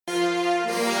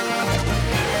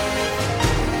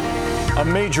A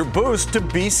major boost to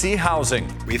BC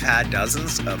housing. We've had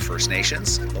dozens of First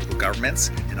Nations, local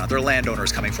governments, and other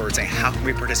landowners coming forward saying, how can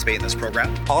we participate in this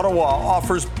program? Ottawa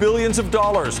offers billions of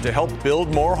dollars to help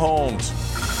build more homes.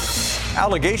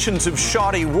 Allegations of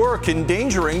shoddy work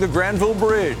endangering the Granville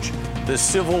Bridge. The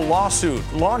civil lawsuit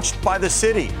launched by the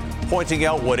city, pointing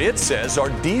out what it says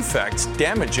are defects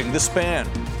damaging the span.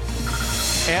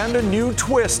 And a new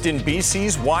twist in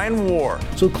BC's wine war.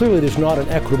 So clearly there's not an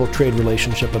equitable trade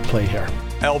relationship at play here.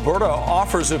 Alberta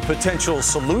offers a potential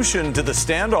solution to the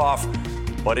standoff,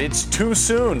 but it's too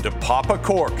soon to pop a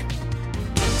cork.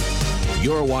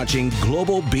 You're watching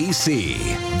Global BC.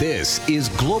 This is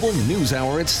Global News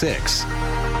Hour at 6.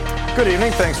 Good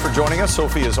evening. Thanks for joining us.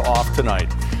 Sophie is off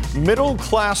tonight.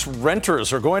 Middle-class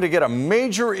renters are going to get a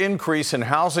major increase in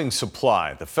housing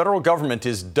supply. The federal government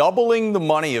is doubling the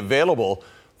money available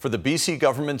for the BC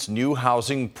government's new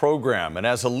housing program. And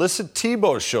as Alyssa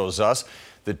Thibault shows us,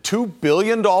 the $2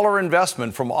 billion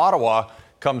investment from Ottawa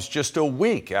comes just a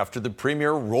week after the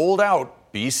Premier rolled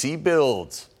out BC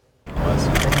Builds.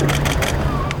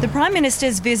 The Prime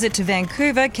Minister's visit to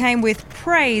Vancouver came with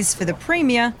praise for the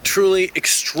Premier. Truly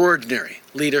extraordinary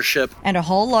leadership. And a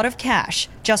whole lot of cash.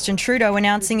 Justin Trudeau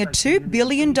announcing a $2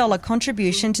 billion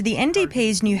contribution to the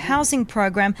NDP's new housing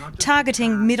program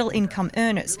targeting middle-income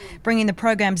earners, bringing the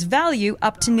program's value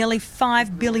up to nearly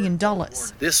 $5 billion.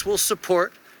 This will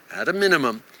support, at a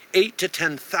minimum, 8,000 to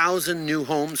 10,000 new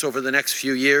homes over the next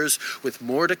few years, with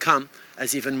more to come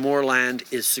as even more land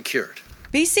is secured.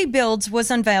 BC Builds was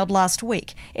unveiled last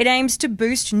week. It aims to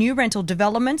boost new rental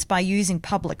developments by using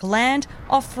public land,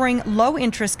 offering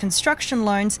low-interest construction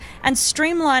loans and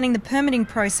streamlining the permitting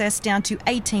process down to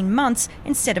 18 months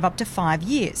instead of up to 5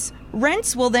 years.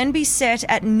 Rents will then be set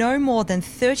at no more than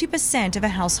 30% of a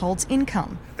household's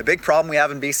income. The big problem we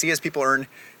have in BC is people earn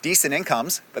decent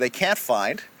incomes, but they can't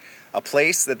find a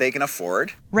place that they can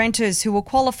afford. Renters who will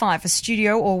qualify for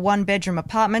studio or one-bedroom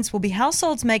apartments will be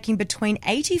households making between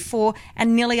 $84,000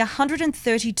 and nearly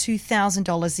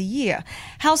 $132,000 a year.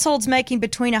 Households making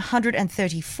between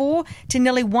 $134,000 to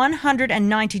nearly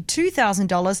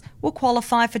 $192,000 will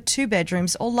qualify for 2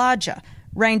 bedrooms or larger.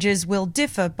 Ranges will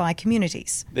differ by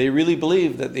communities. They really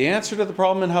believe that the answer to the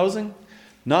problem in housing,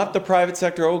 not the private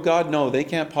sector, oh God, no, they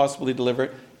can't possibly deliver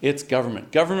it. It's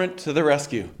government. Government to the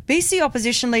rescue. BC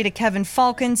Opposition Leader Kevin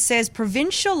Falcon says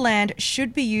provincial land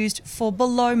should be used for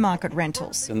below-market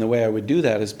rentals. And the way I would do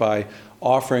that is by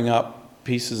offering up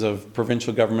pieces of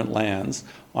provincial government lands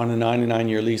on a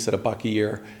 99-year lease at $1 a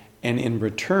year, and in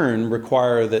return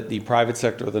require that the private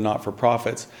sector or the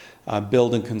not-for-profits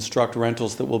build and construct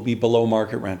rentals that will be below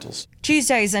market rentals.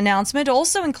 Tuesday's announcement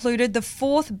also included the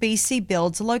 4th BC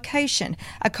Builds location,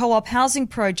 a co-op housing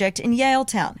project in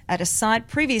Yaletown at a site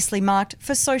previously marked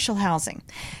for social housing.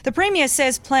 The Premier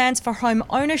says plans for home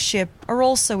ownership are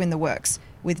also in the works,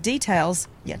 with details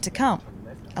yet to come.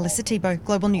 Alyssa Thibault,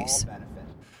 Global News.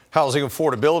 Housing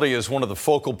affordability is one of the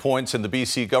focal points in the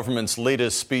BC government's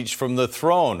latest speech from the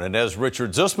throne. And as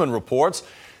Richard Zussman reports,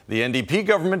 the NDP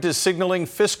government is signaling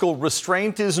fiscal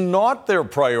restraint is not their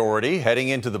priority heading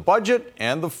into the budget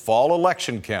and the fall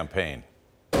election campaign.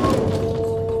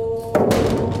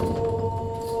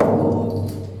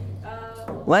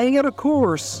 Laying out a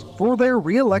course for their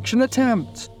re-election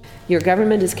attempt. Your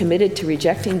government is committed to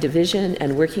rejecting division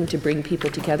and working to bring people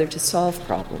together to solve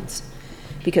problems.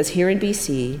 Because here in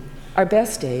BC, our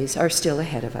best days are still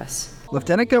ahead of us.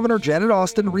 Lieutenant Governor Janet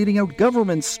Austin reading out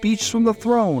government's speech from the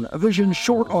throne, a vision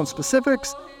short on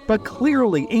specifics, but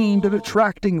clearly aimed at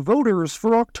attracting voters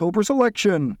for October's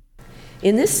election.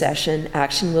 In this session,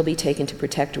 action will be taken to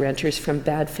protect renters from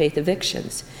bad faith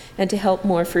evictions and to help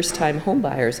more first-time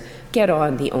homebuyers get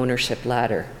on the ownership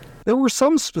ladder. There were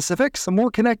some specifics: a more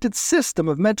connected system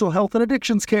of mental health and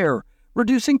addictions care,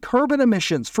 reducing carbon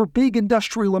emissions for big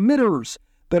industrial emitters,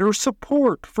 better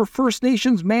support for First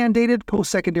Nations mandated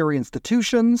post-secondary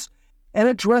institutions, and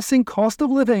addressing cost of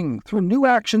living through new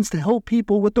actions to help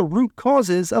people with the root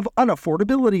causes of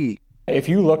unaffordability. If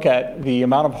you look at the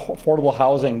amount of affordable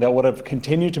housing that would have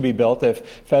continued to be built if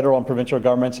federal and provincial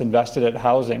governments invested in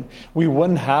housing, we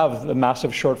wouldn't have the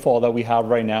massive shortfall that we have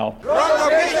right now.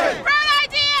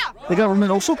 The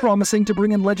government also promising to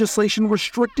bring in legislation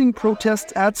restricting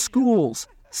protests at schools,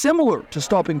 similar to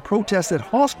stopping protests at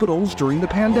hospitals during the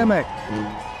pandemic.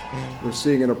 We're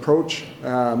seeing an approach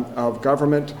of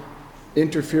government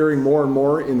interfering more and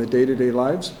more in the day-to-day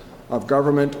lives, of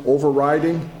government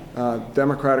overriding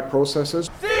democratic processes.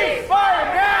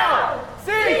 Ceasefire now!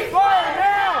 Ceasefire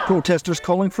now! Protesters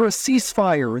calling for a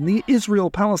ceasefire in the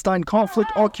Israel-Palestine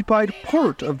conflict occupied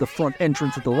part of the front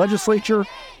entrance of the legislature,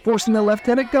 forcing the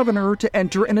lieutenant governor to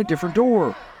enter in a different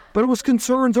door. but it was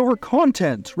concerns over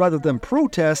content rather than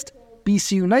protest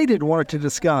BC United wanted to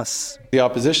discuss. The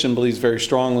opposition believes very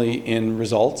strongly in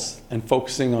results and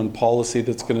focusing on policy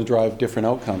that's going to drive different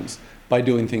outcomes by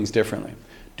doing things differently.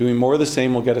 Doing more of the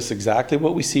same will get us exactly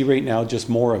what we see right now, just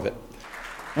more of it.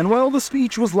 And while the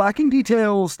speech was lacking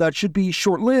details that should be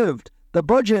short-lived, the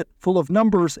budget, full of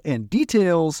numbers and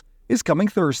details, is coming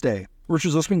Thursday.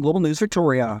 Richard Zussman, Global News,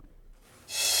 Victoria.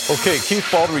 Okay, Keith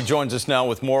Baldry joins us now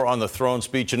with more on the throne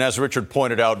speech. And as Richard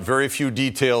pointed out, very few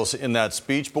details in that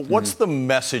speech. But what's the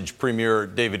message Premier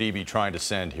David Eby trying to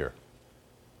send here?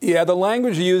 Yeah, the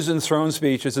language used in throne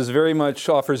speeches is very much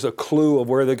offers a clue of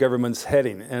where the government's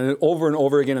heading. And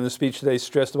over again in the speech today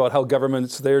stressed about how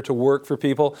government's there to work for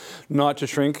people, not to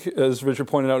shrink, as Richard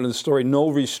pointed out in the story, no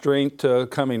restraint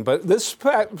coming. But this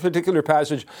particular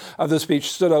passage of the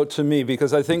speech stood out to me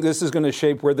because I think this is going to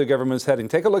shape where the government's heading.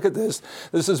 Take a look at this.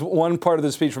 This is one part of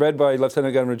the speech read by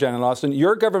Lieutenant Governor Janet Austin.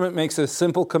 Your government makes a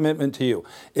simple commitment to you.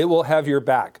 It will have your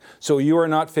back. So you are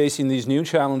not facing these new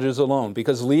challenges alone,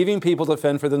 because leaving people to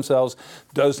fend for themselves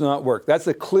does not work. That's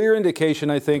a clear indication,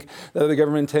 I think, that the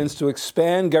government intends to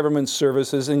expand government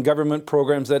services and government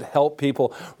programs that help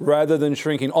people rather than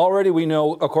shrinking. Already we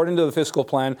know, according to the fiscal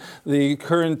plan, the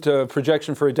current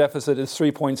projection for a deficit is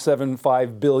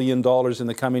 $3.75 billion in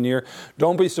the coming year.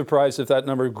 Don't be surprised if that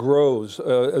number grows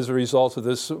as a result of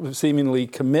this seemingly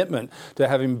commitment to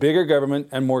having bigger government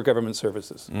and more government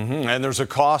services. Mm-hmm. And there's a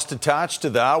cost attached to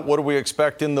that. What do we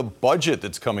expect in the budget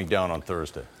that's coming down on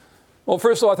Thursday? Well,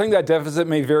 first of all, I think that deficit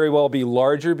may very well be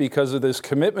larger because of this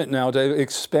commitment now to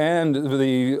expand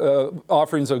the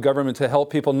offerings of government to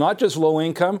help people, not just low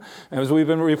income, as we've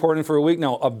been reporting for a week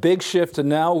now, a big shift to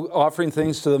now offering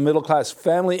things to the middle class,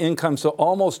 family incomes to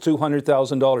almost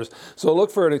 $200,000. So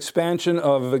look for an expansion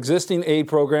of existing aid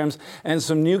programs and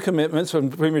some new commitments.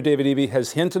 Premier David Eby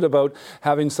has hinted about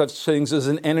having such things as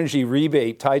an energy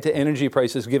rebate tied to energy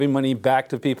prices, giving money back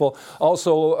to people.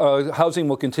 Also, housing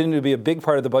will continue to be a big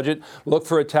part of the budget. Look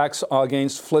for a tax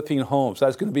against flipping homes.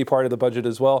 That's going to be part of the budget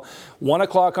as well. 1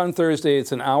 o'clock on Thursday.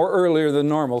 It's an hour earlier than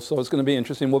normal, so it's going to be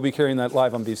interesting. We'll be carrying that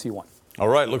live on BC One. All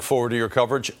right. Look forward to your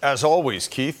coverage. As always,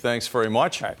 Keith, thanks very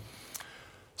much. All right.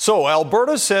 So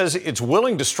Alberta says it's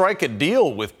willing to strike a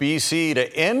deal with BC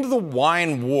to end the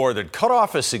wine war that cut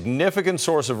off a significant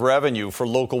source of revenue for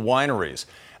local wineries.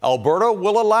 Alberta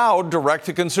will allow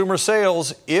direct-to-consumer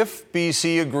sales if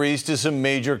BC agrees to some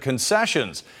major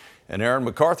concessions. And Aaron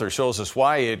MacArthur shows us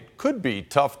why it could be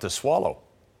tough to swallow.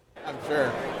 I'm sure.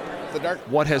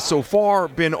 What has so far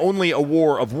been only a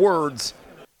war of words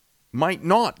might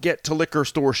not get to liquor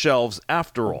store shelves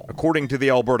after all. According to the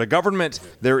Alberta government,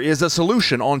 there is a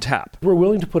solution on tap. We're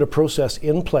willing to put a process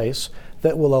in place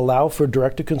that will allow for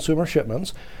direct-to-consumer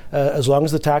shipments as long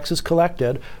as the tax is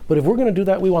collected. But if we're going to do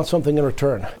that, we want something in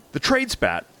return. The trade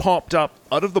spat popped up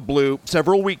out of the blue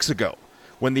several weeks ago,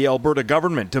 when the Alberta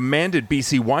government demanded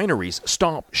BC wineries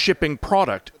stop shipping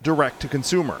product direct to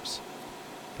consumers.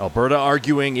 Alberta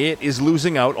arguing it is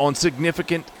losing out on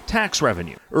significant tax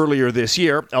revenue. Earlier this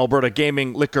year, Alberta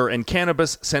Gaming, Liquor and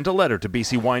Cannabis sent a letter to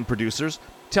BC wine producers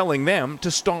telling them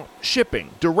to stop shipping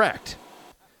direct,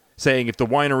 saying if the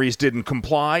wineries didn't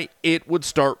comply, it would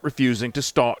start refusing to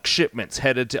stock shipments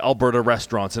headed to Alberta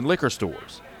restaurants and liquor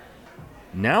stores.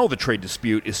 Now the trade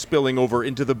dispute is spilling over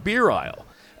into the beer aisle.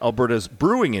 Alberta's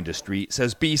brewing industry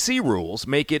says BC rules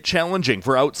make it challenging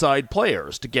for outside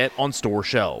players to get on store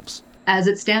shelves. As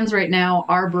it stands right now,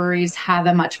 our breweries have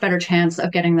a much better chance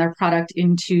of getting their product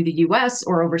into the US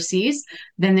or overseas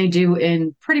than they do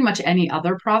in pretty much any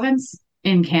other province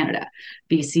in Canada,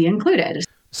 BC included.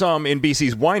 Some in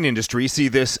BC's wine industry see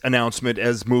this announcement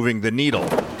as moving the needle.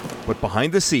 But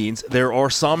behind the scenes, there are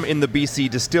some in the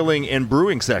BC distilling and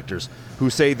brewing sectors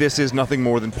who say this is nothing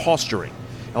more than posturing.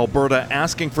 Alberta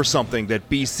asking for something that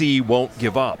BC won't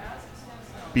give up.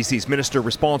 BC's minister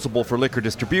responsible for liquor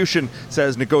distribution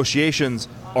says negotiations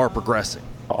are progressing.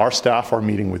 Our staff are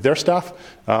meeting with their staff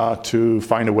to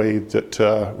find a way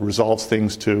that resolves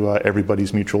things to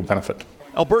everybody's mutual benefit.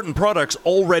 Albertan products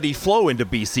already flow into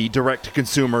BC direct to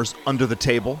consumers under the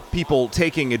table, people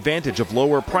taking advantage of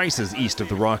lower prices east of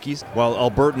the Rockies. While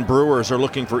Albertan brewers are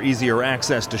looking for easier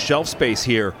access to shelf space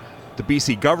here, the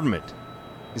BC government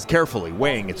is carefully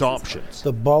weighing its options.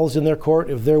 The ball's in their court.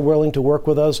 If they're willing to work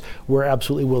with us, we're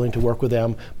absolutely willing to work with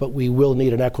them, but we will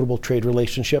need an equitable trade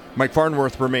relationship. Mike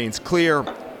Farnworth remains clear,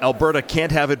 Alberta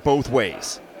can't have it both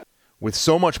ways. With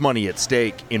so much money at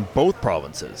stake in both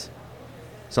provinces,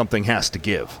 something has to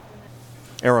give.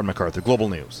 Aaron MacArthur, Global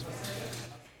News.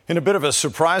 In a bit of a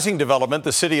surprising development,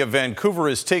 the city of Vancouver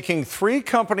is taking 3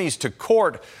 companies to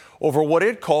court over what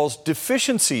it calls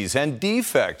deficiencies and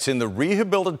defects in the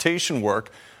rehabilitation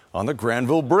work on the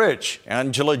Granville Bridge.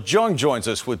 Angela Jung joins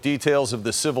us with details of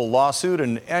the civil lawsuit.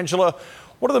 And Angela,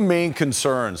 what are the main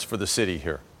concerns for the city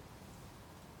here?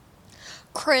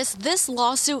 Chris, this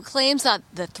lawsuit claims that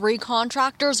the 3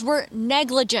 contractors were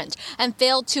negligent and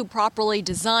failed to properly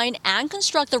design and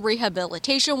construct the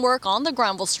rehabilitation work on the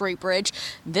Granville Street Bridge.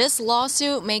 This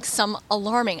lawsuit makes some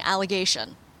alarming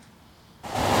allegations.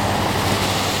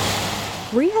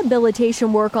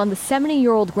 Rehabilitation work on the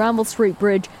 70-year-old Granville Street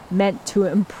Bridge, meant to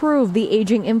improve the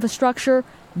aging infrastructure,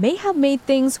 may have made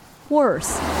things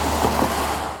worse.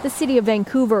 The City of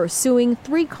Vancouver suing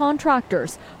 3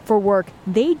 contractors for work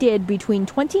they did between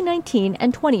 2019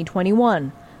 and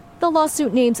 2021. The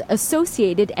lawsuit names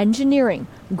Associated Engineering,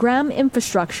 Graham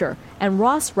Infrastructure, and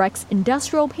Ross Rex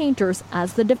Industrial Painters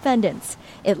as the defendants.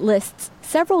 It lists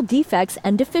several defects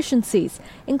and deficiencies,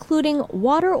 including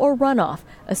water or runoff,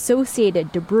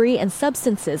 associated debris and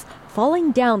substances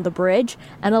falling down the bridge,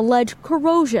 and alleged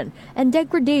corrosion and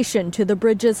degradation to the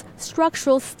bridge's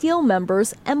structural steel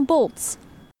members and bolts.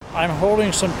 I'm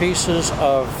holding some pieces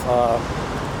of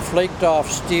flaked off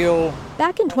steel.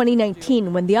 Back in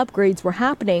 2019, when the upgrades were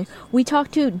happening, we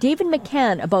talked to David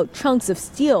McCann about chunks of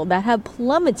steel that have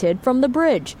plummeted from the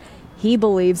bridge. He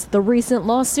believes the recent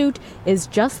lawsuit is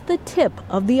just the tip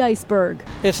of the iceberg.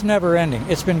 It's never ending.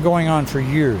 It's been going on for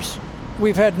years.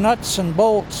 We've had nuts and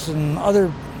bolts and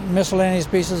other miscellaneous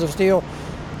pieces of steel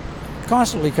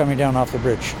constantly coming down off the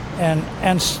bridge. And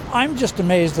I'm just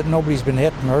amazed that nobody's been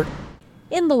hit and hurt.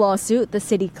 In the lawsuit, the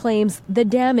city claims the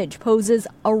damage poses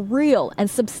a real and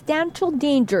substantial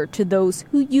danger to those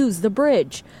who use the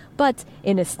bridge. But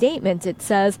in a statement, it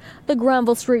says the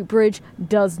Granville Street Bridge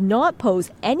does not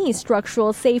pose any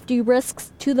structural safety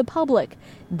risks to the public.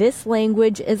 This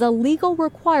language is a legal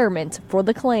requirement for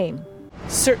the claim.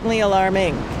 Certainly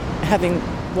alarming,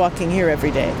 walking here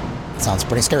every day. Sounds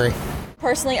pretty scary.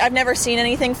 Personally, I've never seen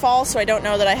anything fall, so I don't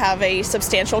know that I have a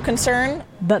substantial concern.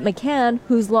 But McCann,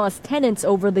 who's lost tenants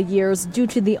over the years due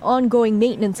to the ongoing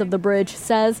maintenance of the bridge,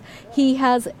 says he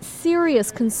has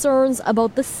serious concerns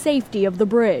about the safety of the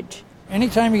bridge.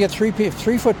 Anytime you get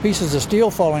 3-foot pieces of steel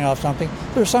falling off something,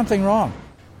 there's something wrong.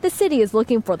 The city is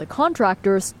looking for the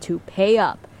contractors to pay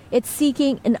up. It's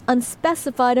seeking an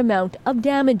unspecified amount of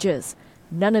damages.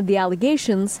 None of the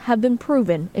allegations have been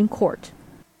proven in court.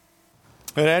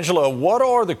 And Angela, what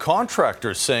are the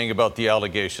contractors saying about the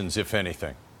allegations, if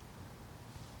anything?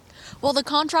 Well, the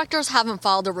contractors haven't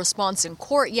filed a response in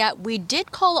court yet. We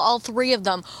did call all 3 of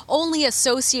them. Only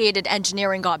Associated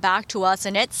Engineering got back to us,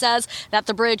 and it says that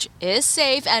the bridge is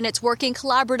safe and it's working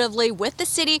collaboratively with the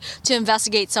city to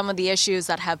investigate some of the issues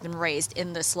that have been raised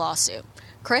in this lawsuit.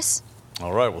 Chris?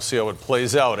 All right, we'll see how it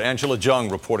plays out. Angela Jung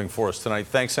reporting for us tonight.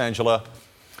 Thanks, Angela.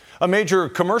 A major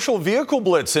commercial vehicle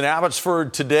blitz in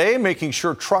Abbotsford today, making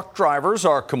sure truck drivers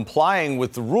are complying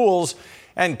with the rules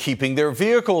and keeping their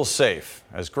vehicles safe.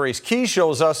 As Grace Key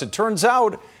shows us, it turns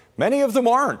out many of them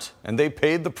aren't, and they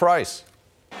paid the price.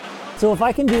 So if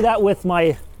I can do that with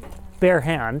my bare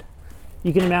hand,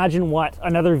 you can imagine what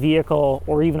another vehicle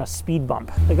or even a speed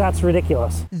bump. Like, that's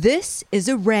ridiculous. This is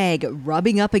a rag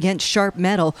rubbing up against sharp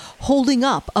metal, holding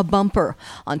up a bumper.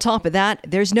 On top of that,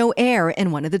 there's no air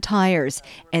in one of the tires.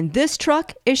 And this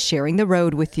truck is sharing the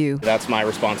road with you. That's my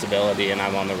responsibility, and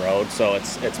I'm on the road, so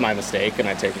it's my mistake, and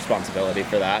I take responsibility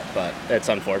for that, but it's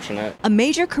unfortunate. A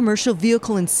major commercial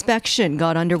vehicle inspection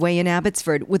got underway in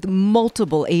Abbotsford with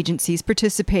multiple agencies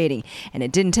participating, and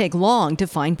it didn't take long to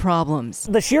find problems.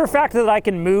 The sheer fact that I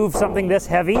can move something this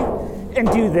heavy and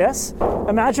do this,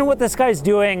 imagine what this guy's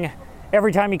doing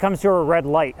every time he comes to a red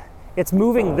light. It's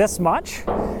moving this much.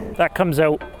 That comes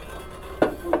out.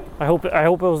 I hope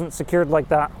it wasn't secured like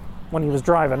that when he was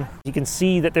driving. You can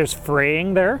see that there's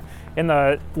fraying there in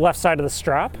the left side of the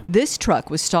strap. This truck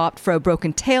was stopped for a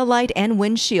broken taillight and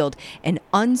windshield, an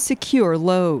unsecure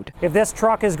load. If this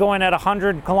truck is going at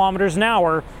 100 kilometers an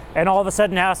hour and all of a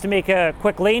sudden has to make a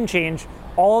quick lane change,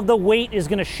 all of the weight is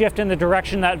going to shift in the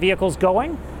direction that vehicle's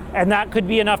going, and that could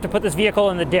be enough to put this vehicle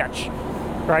in the ditch,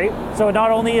 right? So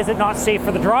not only is it not safe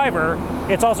for the driver,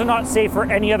 it's also not safe for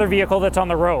any other vehicle that's on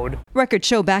the road. Records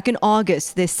show back in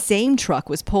August, this same truck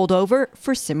was pulled over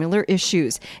for similar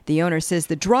issues. The owner says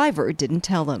the driver didn't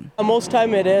tell him. Most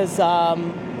time it is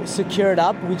secured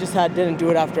up. We just didn't do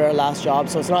it after our last job,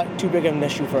 so it's not too big of an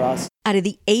issue for us. Out of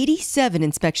the 87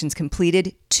 inspections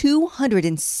completed,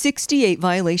 268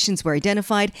 violations were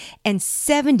identified and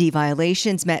 70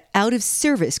 violations met out of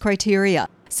service criteria.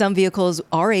 Some vehicles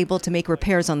are able to make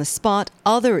repairs on the spot.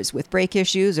 Others with brake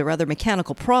issues or other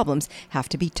mechanical problems have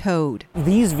to be towed.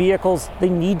 These vehicles, they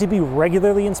need to be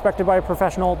regularly inspected by a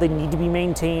professional. They need to be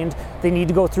maintained. They need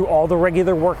to go through all the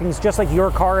regular workings, just like your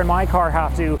car and my car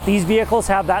have to. These vehicles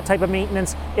have that type of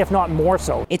maintenance, if not more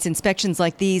so. It's inspections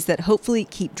like these that hopefully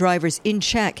keep drivers in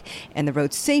check and the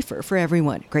roads safer for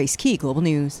everyone. Grace Key, Global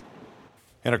News.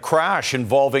 And a crash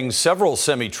involving several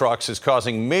semi-trucks is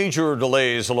causing major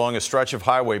delays along a stretch of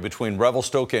highway between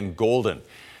Revelstoke and Golden.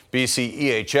 BC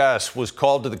EHS was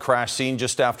called to the crash scene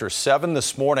just after 7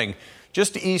 this morning,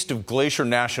 just east of Glacier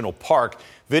National Park.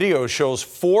 Video shows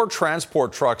 4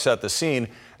 transport trucks at the scene.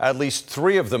 At least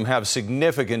 3 of them have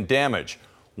significant damage.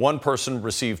 1 person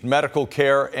received medical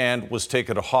care and was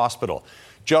taken to hospital.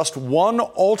 Just 1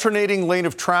 alternating lane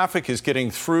of traffic is getting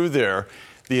through there.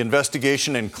 The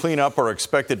investigation and cleanup are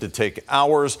expected to take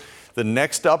hours. The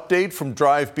next update from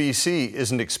Drive BC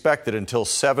isn't expected until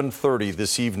 7:30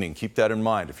 this evening. Keep that in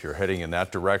mind if you're heading in that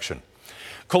direction.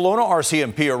 Kelowna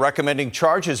RCMP are recommending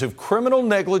charges of criminal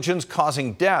negligence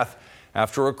causing death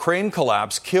after a crane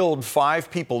collapse killed 5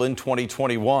 people in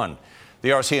 2021.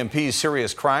 The RCMP's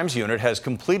Serious Crimes Unit has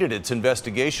completed its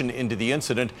investigation into the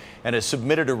incident and has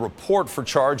submitted a report for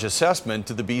charge assessment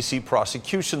to the BC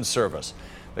Prosecution Service.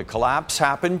 The collapse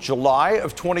happened July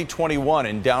of 2021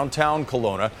 in downtown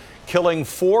Kelowna, killing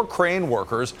 4 crane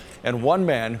workers and 1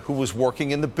 man who was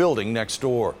working in the building next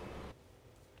door.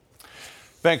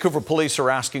 Vancouver police are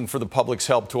asking for the public's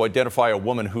help to identify a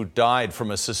woman who died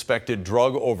from a suspected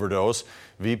drug overdose.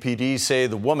 VPD say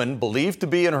the woman, believed to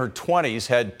be in her 20s,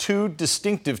 had 2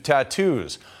 distinctive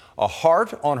tattoos, a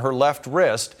heart on her left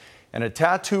wrist and a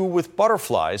tattoo with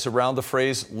butterflies around the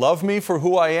phrase, "Love me for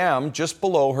who I am," just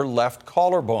below her left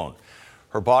collarbone.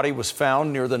 Her body was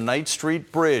found near the Knight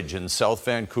Street Bridge in South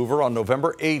Vancouver on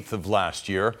November 8th of last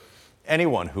year.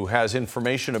 Anyone who has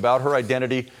information about her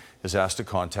identity is asked to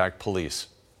contact police.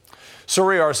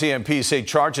 Surrey RCMP say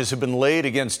charges have been laid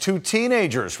against 2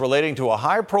 teenagers relating to a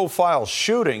high-profile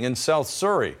shooting in South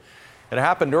Surrey. It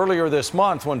happened earlier this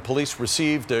month when police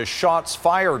received a shots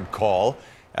fired call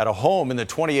at a home in the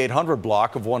 2800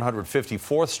 block of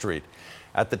 154th Street.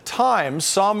 At the time,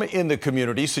 some in the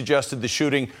community suggested the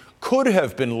shooting could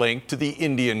have been linked to the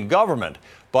Indian government.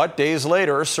 But days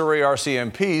later, Surrey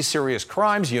RCMP's Serious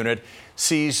Crimes Unit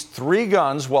seized 3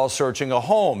 guns while searching a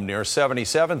home near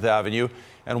 77th Avenue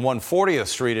and 140th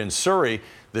Street in Surrey.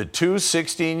 The 2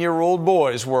 16-year-old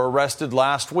boys were arrested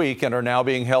last week and are now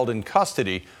being held in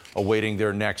custody, awaiting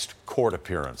their next court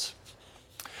appearance.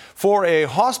 For a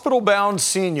hospital-bound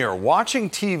senior, watching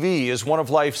TV is one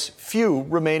of life's few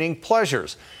remaining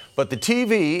pleasures. But the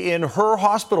TV in her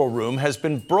hospital room has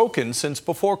been broken since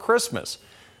before Christmas.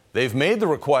 They've made the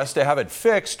request to have it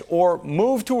fixed or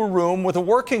moved to a room with a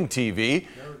working TV.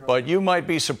 But you might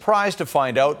be surprised to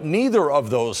find out neither of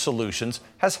those solutions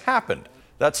has happened.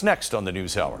 That's next on the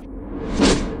News Hour.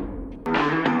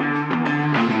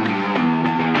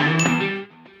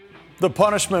 The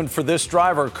punishment for this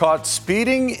driver caught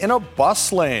speeding in a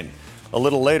bus lane. A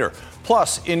little later.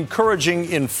 Plus,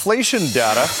 encouraging inflation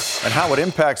data and how it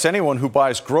impacts anyone who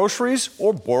buys groceries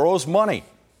or borrows money.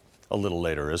 A little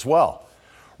later as well.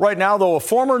 Right now, though, a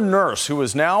former nurse who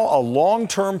is now a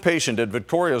long-term patient at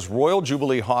Victoria's Royal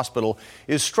Jubilee Hospital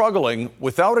is struggling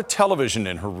without a television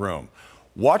in her room.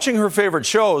 Watching her favorite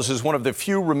shows is one of the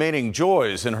few remaining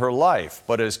joys in her life.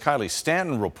 But as Kylie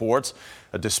Stanton reports,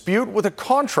 a dispute with a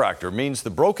contractor means the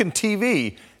broken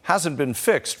TV hasn't been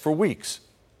fixed for weeks.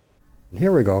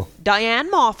 Here we go. Diane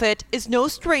Moffat is no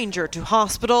stranger to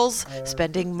hospitals,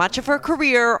 spending much of her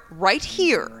career right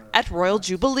here at Royal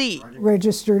Jubilee.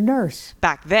 Registered nurse.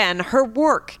 Back then, her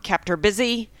work kept her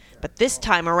busy, but this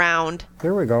time around,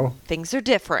 here we go. Things are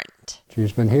different.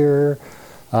 She's been here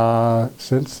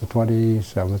since the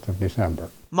 27th of December.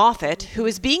 Moffat, who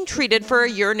is being treated for a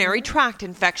urinary tract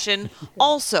infection,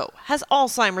 also has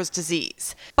Alzheimer's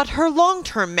disease. But her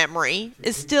long-term memory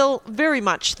is still very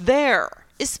much there,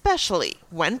 especially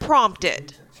when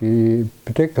prompted. She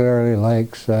particularly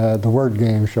likes the word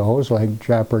game shows like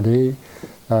Jeopardy,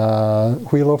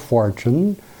 Wheel of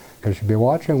Fortune, because she'll be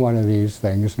watching one of these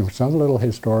things and some little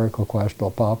historical question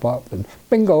will pop up and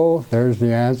bingo, there's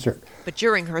the answer. But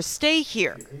during her stay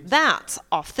here, that's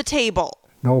off the table.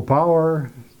 No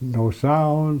power, no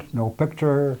sound, no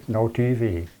picture, no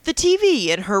TV. The TV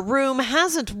in her room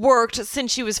hasn't worked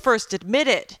since she was first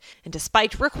admitted. And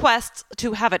despite requests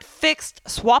to have it fixed,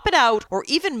 swap it out, or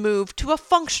even move to a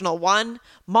functional one,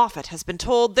 Moffat has been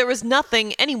told there is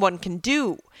nothing anyone can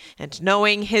do. And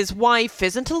knowing his wife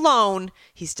isn't alone,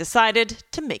 he's decided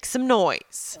to make some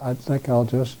noise. I think I'll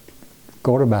just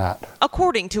go to bat.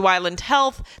 According to Island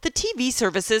Health, the TV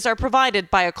services are provided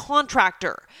by a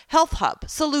contractor, Health Hub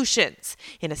Solutions.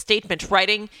 In a statement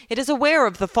writing, it is aware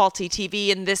of the faulty TV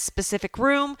in this specific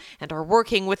room and are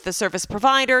working with the service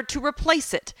provider to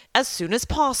replace it as soon as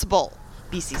possible.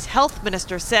 BC's health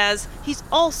minister says he's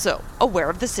also aware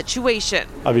of the situation.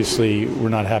 Obviously, we're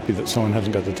not happy that someone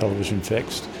hasn't got the television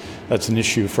fixed. That's an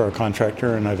issue for our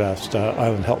contractor, and I've asked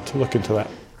Island Health to look into that.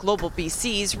 Global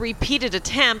BC's repeated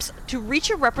attempts to reach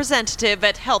a representative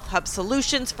at Health Hub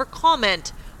Solutions for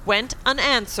comment went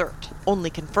unanswered, only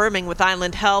confirming with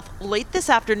Island Health late this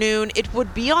afternoon it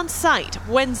would be on site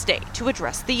Wednesday to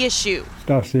address the issue.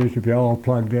 Stuff seems to be all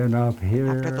plugged in up here.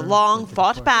 After the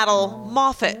long-fought battle,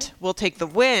 Moffat will take the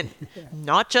win,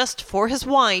 not just for his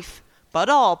wife, but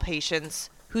all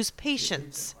patients whose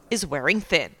patience is wearing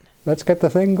thin. Let's get the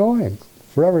thing going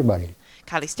for everybody.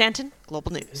 Kylie Stanton,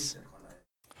 Global News.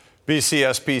 BC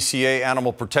SPCA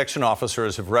animal protection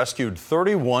officers have rescued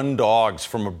 31 dogs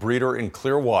from a breeder in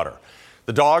Clearwater.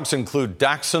 The dogs include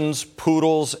Dachshunds,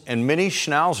 Poodles, and mini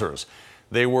Schnauzers.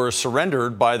 They were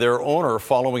surrendered by their owner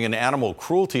following an animal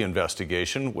cruelty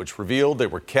investigation, which revealed they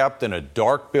were kept in a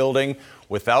dark building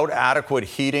without adequate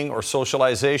heating or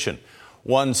socialization.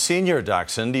 One senior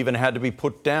Dachshund even had to be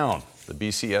put down. The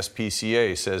BC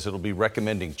SPCA says it'll be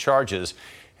recommending charges,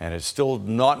 and it's still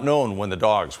not known when the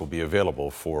dogs will be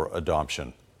available for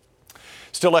adoption.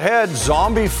 Still ahead,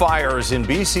 zombie fires in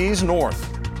BC's north.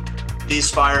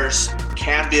 These fires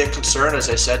can be a concern,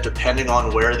 as I said, depending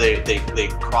on where they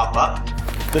crop up.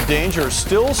 The danger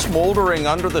still smoldering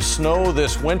under the snow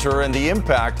this winter and the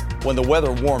impact when the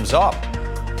weather warms up.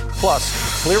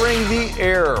 Plus, clearing the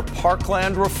air,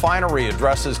 Parkland Refinery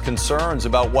addresses concerns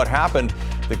about what happened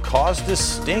that caused a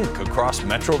stink across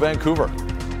Metro Vancouver.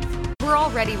 We're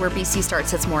already where BC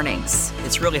starts its mornings.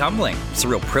 It's really humbling. It's a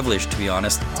real privilege, to be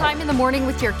honest. Time in the morning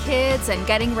with your kids and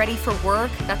getting ready for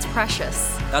work, that's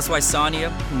precious. That's why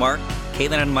Sonia, Mark,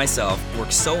 Caitlin, and myself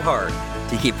work so hard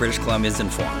to keep British Columbians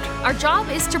informed. Our job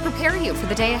is to prepare you for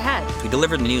the day ahead. We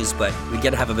deliver the news, but we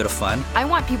get to have a bit of fun. I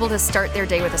want people to start their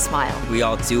day with a smile. We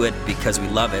all do it because we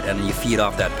love it, and you feed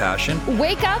off that passion.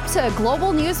 Wake up to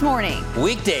Global News Morning.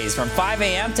 Weekdays from 5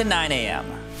 a.m. to 9 a.m.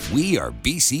 We are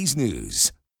BC's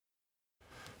News.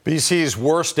 BC's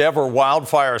worst ever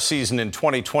wildfire season in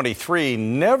 2023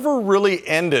 never really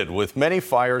ended, with many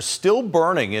fires still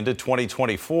burning into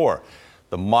 2024.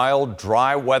 The mild,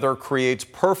 dry weather creates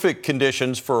perfect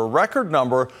conditions for a record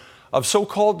number of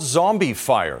so-called zombie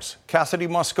fires. Cassidy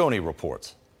Mosconi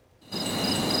reports.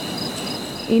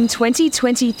 In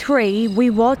 2023,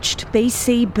 we watched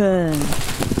BC burn.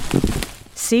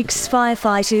 6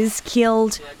 firefighters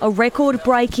killed, a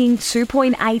record-breaking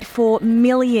 2.84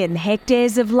 million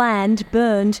hectares of land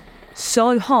burned,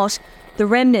 so hot the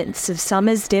remnants of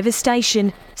summer's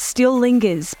devastation still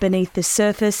lingers beneath the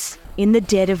surface in the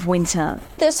dead of winter.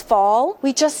 This fall,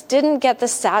 we just didn't get the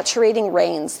saturating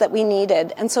rains that we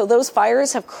needed, and so those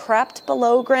fires have crept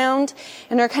below ground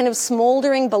and are kind of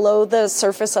smoldering below the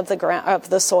surface of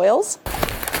the soils.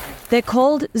 They're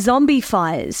called zombie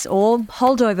fires or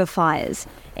holdover fires,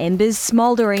 embers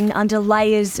smouldering under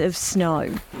layers of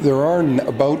snow. There are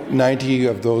about 90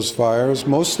 of those fires,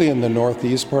 mostly in the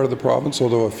northeast part of the province,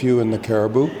 although a few in the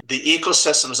Caribou. The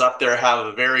ecosystems up there have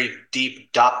a very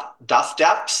deep duff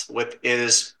depth, which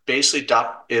is basically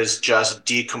just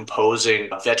decomposing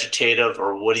vegetative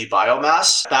or woody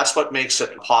biomass. That's what makes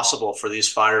it possible for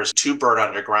these fires to burn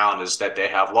underground, is that they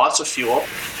have lots of fuel.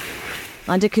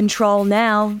 Under control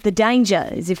now, the danger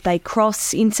is if they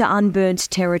cross into unburnt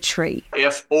territory.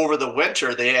 If over the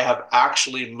winter they have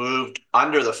actually moved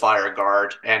under the fire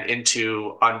guard and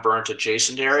into unburnt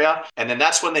adjacent area, and then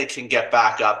that's when they can get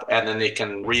back up and then they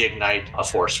can reignite a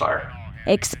forest fire.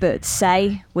 Experts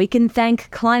say we can thank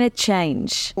climate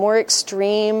change. More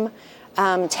extreme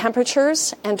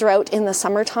temperatures and drought in the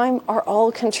summertime are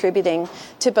all contributing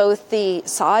to both the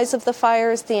size of the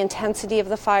fires, the intensity of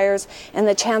the fires, and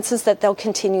the chances that they'll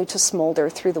continue to smolder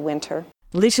through the winter.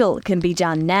 Little can be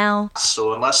done now.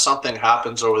 So unless something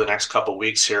happens over the next couple of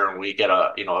weeks here and we get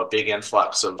a big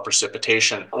influx of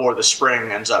precipitation, or the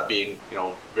spring ends up being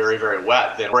very, very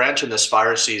wet, then we're entering this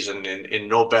fire season in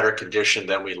no better condition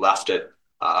than we left it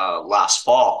last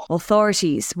fall.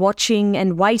 Authorities watching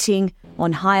and waiting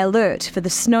on high alert for the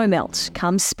snowmelt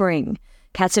come spring.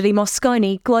 Cassidy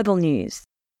Mosconi, Global News.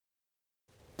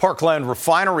 Parkland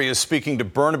Refinery is speaking to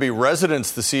Burnaby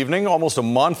residents this evening, almost a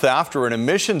month after an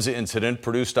emissions incident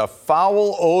produced a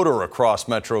foul odor across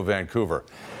Metro Vancouver.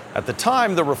 At the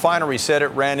time, the refinery said it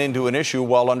ran into an issue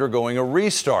while undergoing a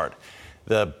restart.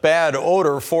 The bad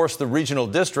odor forced the regional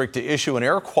district to issue an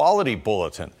air quality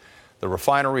bulletin. The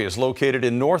refinery is located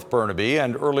in North Burnaby,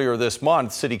 and earlier this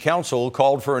month, City Council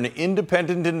called for an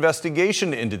independent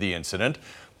investigation into the incident.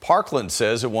 Parkland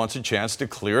says it wants a chance to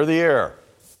clear the air.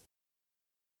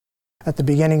 At the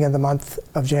beginning of the month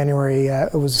of January,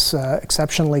 it was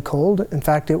exceptionally cold. In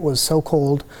fact, it was so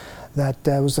cold that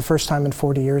it was the first time in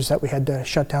 40 years that we had to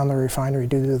shut down the refinery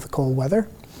due to the cold weather.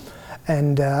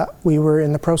 And we were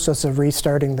in the process of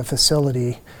restarting the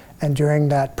facility. And during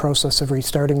that process of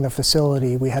restarting the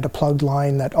facility, we had a plugged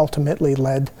line that ultimately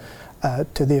led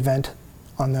to the event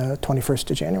on the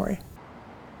 21st of January.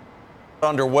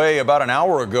 Underway about an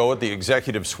hour ago at the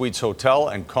Executive Suites Hotel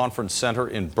and Conference Center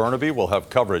in Burnaby. We'll have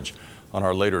coverage on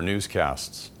our later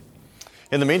newscasts.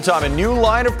 In the meantime, a new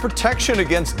line of protection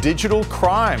against digital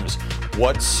crimes.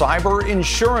 What cyber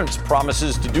insurance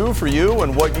promises to do for you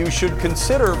and what you should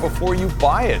consider before you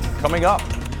buy it. Coming up.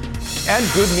 And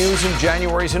good news in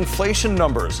January's inflation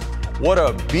numbers. What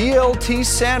a BLT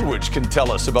sandwich can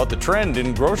tell us about the trend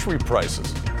in grocery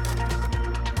prices.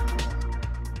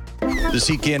 The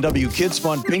CKNW Kids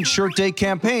Fund Pink Shirt Day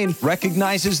campaign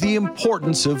recognizes the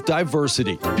importance of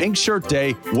diversity. Pink Shirt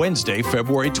Day, Wednesday,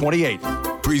 February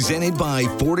 28th. Presented by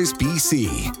Fortis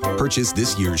BC. Purchase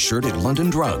this year's shirt at London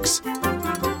Drugs.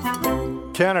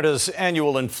 Canada's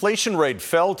annual inflation rate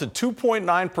fell to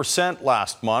 2.9%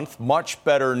 last month. Much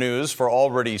better news for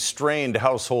already strained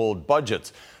household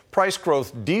budgets. Price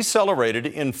growth decelerated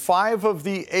in 5 of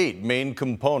the 8 main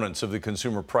components of the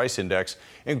Consumer Price Index,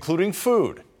 including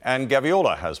food. And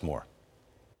Gaviola has more.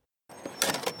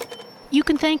 You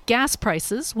can thank gas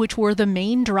prices, which were the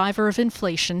main driver of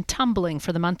inflation, tumbling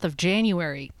for the month of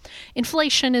January.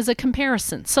 Inflation is a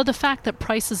comparison, so the fact that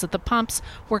prices at the pumps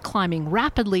were climbing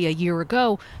rapidly a year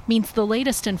ago means the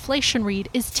latest inflation read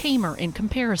is tamer in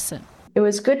comparison. It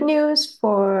was good news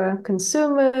for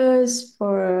consumers,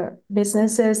 for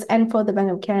businesses, and for the Bank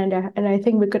of Canada, and I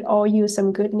think we could all use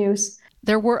some good news.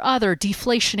 There were other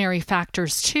deflationary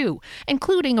factors too,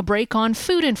 including a break on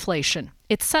food inflation.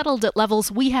 It settled at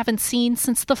levels we haven't seen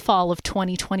since the fall of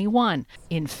 2021.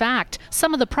 In fact,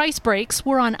 some of the price breaks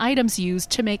were on items used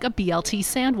to make a BLT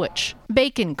sandwich.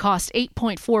 Bacon cost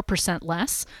 8.4%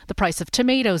 less, the price of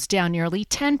tomatoes down nearly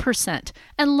 10%,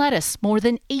 and lettuce more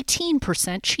than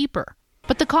 18% cheaper.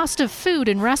 But the cost of food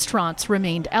in restaurants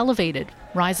remained elevated,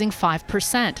 rising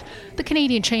 5%. The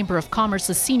Canadian Chamber of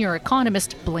Commerce's senior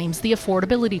economist blames the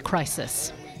affordability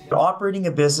crisis. Operating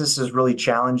a business is really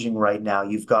challenging right now.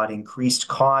 You've got increased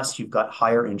costs, you've got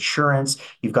higher insurance,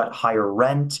 you've got higher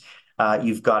rent,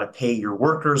 you've got to pay your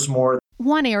workers more.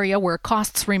 One area where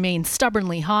costs remain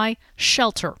stubbornly high,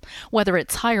 shelter. Whether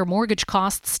it's higher mortgage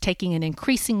costs taking an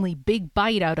increasingly big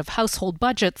bite out of household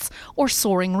budgets or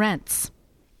soaring rents.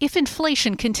 If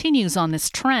inflation continues on this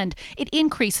trend, it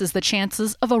increases the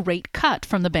chances of a rate cut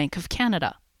from the Bank of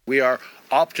Canada. We are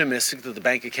optimistic that the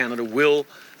Bank of Canada will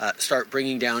start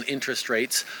bringing down interest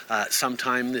rates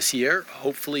sometime this year,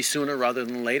 hopefully sooner rather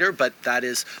than later, but that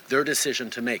is their decision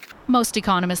to make. Most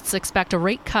economists expect a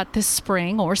rate cut this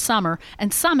spring or summer,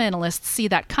 and some analysts see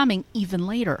that coming even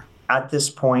later. At this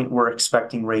point, we're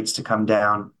expecting rates to come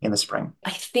down in the spring.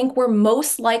 I think we're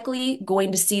most likely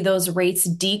going to see those rates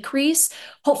decrease,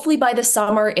 hopefully by the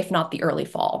summer, if not the early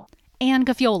fall. Anne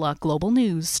Gaviola, Global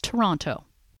News, Toronto.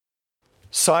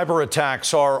 Cyber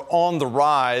attacks are on the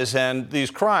rise, and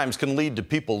these crimes can lead to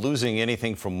people losing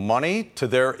anything from money to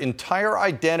their entire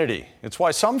identity. It's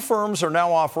why some firms are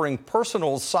now offering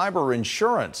personal cyber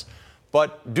insurance.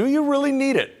 But do you really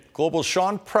need it? Global's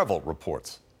Sean Prevel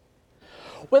reports.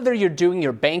 Whether you're doing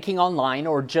your banking online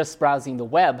or just browsing the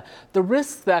web, the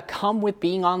risks that come with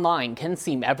being online can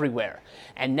seem everywhere.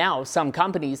 And now some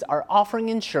companies are offering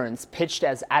insurance pitched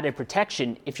as added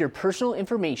protection if your personal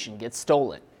information gets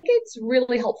stolen. It's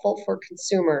really helpful for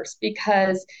consumers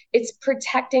because it's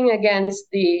protecting against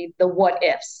the what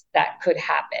ifs that could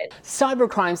happen.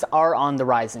 Cybercrimes are on the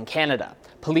rise in Canada.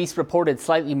 Police reported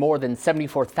slightly more than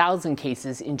 74,000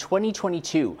 cases in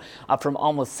 2022, up from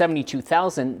almost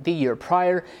 72,000 the year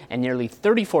prior and nearly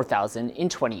 34,000 in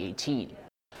 2018.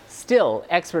 Still,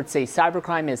 experts say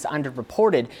cybercrime is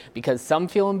underreported because some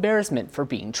feel embarrassment for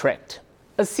being tricked.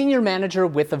 A senior manager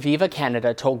with Aviva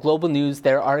Canada told Global News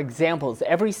there are examples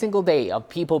every single day of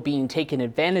people being taken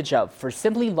advantage of for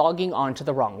simply logging onto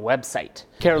the wrong website.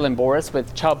 Carolyn Boris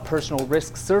with Chubb Personal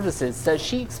Risk Services says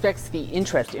she expects the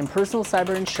interest in personal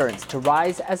cyber insurance to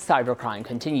rise as cybercrime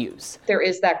continues. There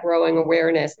is that growing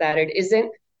awareness that it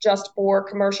isn't just for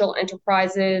commercial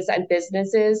enterprises and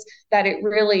businesses, that it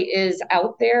really is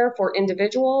out there for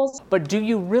individuals. But do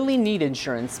you really need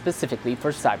insurance specifically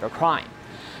for cybercrime?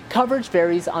 Coverage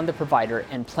varies on the provider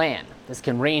and plan. This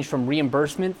can range from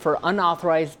reimbursement for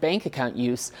unauthorized bank account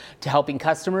use to helping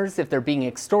customers if they're being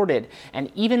extorted, and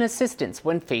even assistance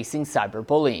when facing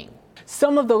cyberbullying.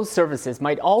 Some of those services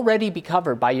might already be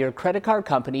covered by your credit card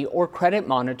company or credit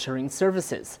monitoring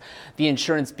services. The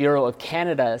Insurance Bureau of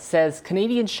Canada says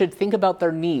Canadians should think about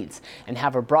their needs and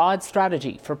have a broad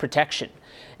strategy for protection.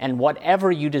 And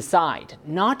whatever you decide,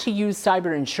 not to use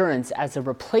cyber insurance as a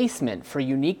replacement for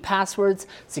unique passwords,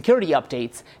 security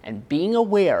updates, and being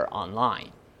aware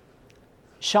online.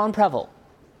 Sean Prevel,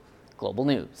 Global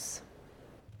News.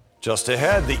 Just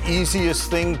ahead, the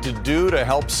easiest thing to do to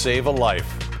help save a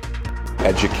life.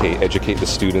 Educate the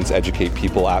students, educate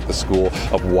people at the school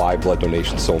of why blood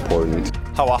donation is so important.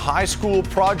 How a high school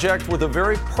project with a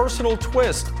very personal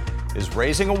twist is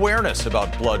raising awareness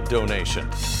about blood donation.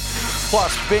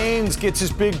 Plus, Baines gets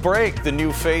his big break, the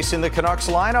new face in the Canucks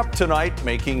lineup tonight,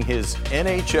 making his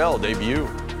NHL debut.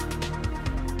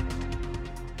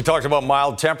 We talked about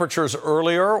mild temperatures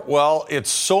earlier. Well,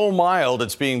 it's so mild,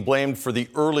 it's being blamed for the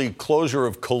early closure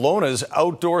of Kelowna's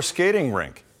outdoor skating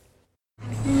rink.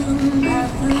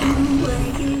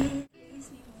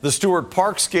 The Stewart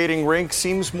Park skating rink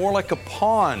seems more like a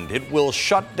pond. It will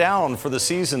shut down for the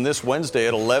season this Wednesday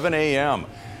at 11 a.m.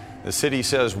 The city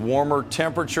says warmer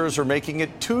temperatures are making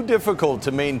it too difficult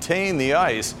to maintain the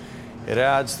ice. It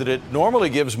adds that it normally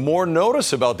gives more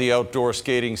notice about the outdoor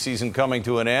skating season coming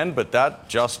to an end, but that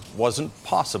just wasn't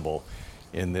possible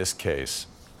in this case.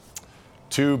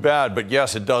 Too bad, but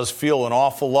yes, it does feel an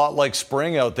awful lot like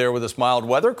spring out there with this mild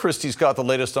weather. Christy's got the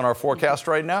latest on our forecast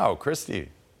right now. Christy.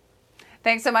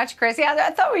 Thanks so much, Chris. Yeah,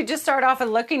 I thought we'd just start off with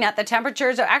looking at the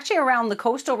temperatures actually around the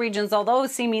coastal regions, although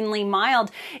seemingly mild.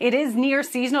 It is near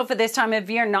seasonal for this time of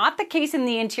year, not the case in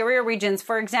the interior regions.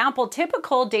 For example,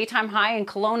 typical daytime high in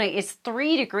Kelowna is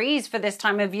 3 degrees for this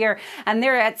time of year, and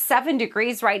they're at 7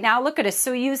 degrees right now. Look at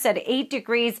Osoyoos at 8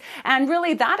 degrees, and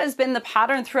really that has been the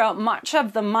pattern throughout much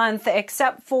of the month,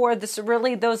 except for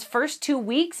those first 2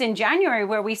 weeks in January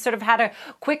where we sort of had a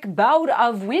quick bout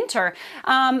of winter.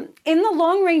 In the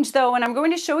long range, though, and I'm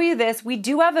going to show you this, we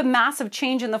do have a massive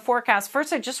change in the forecast.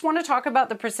 First, I just want to talk about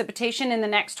the precipitation in the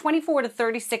next 24 to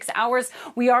 36 hours.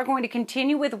 We are going to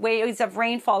continue with waves of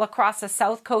rainfall across the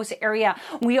south coast area.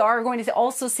 We are going to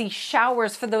also see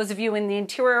showers for those of you in the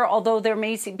interior, although there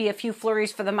may be a few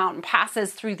flurries for the mountain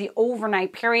passes through the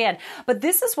overnight period. But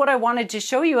this is what I wanted to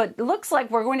show you. It looks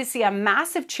like we're going to see a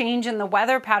massive change in the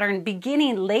weather pattern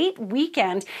beginning late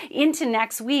weekend into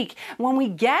next week. When we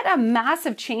get a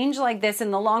massive change like this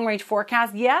in the long range forecast,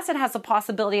 yes, it has a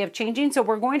possibility of changing. So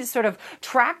we're going to sort of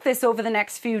track this over the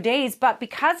next few days. But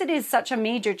because it is such a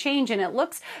major change and it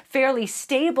looks fairly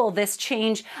stable, this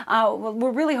change,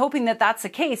 we're really hoping that that's the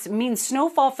case. It means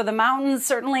snowfall for the mountains,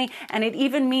 certainly, and it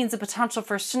even means the potential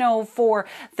for snow for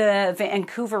the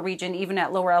Vancouver region, even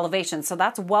at lower elevations. So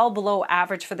that's well below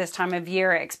average for this time of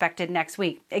year expected next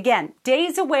week. Again,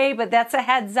 days away, but that's a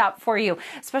heads up for you,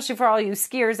 especially for all you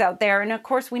skiers out there. And of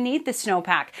course, we need the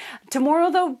snowpack. Tomorrow,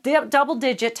 though,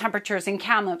 double-digit temperatures in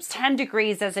Kamloops, 10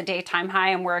 degrees as a daytime high,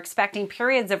 and we're expecting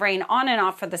periods of rain on and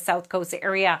off for the south coast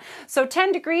area. So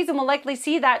 10 degrees, and we'll likely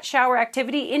see that shower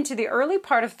activity into the early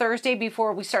part of Thursday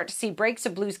before we start to see breaks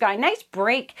of blue sky. Nice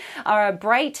break,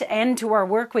 bright end to our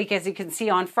work week, as you can see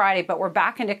on Friday, but we're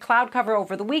back into cloud cover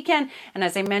over the weekend. And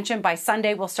as I mentioned, by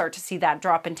Sunday, we'll start to see that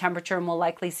drop in temperature, and we'll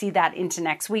likely see that into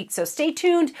next week. So stay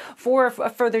tuned for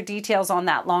further details on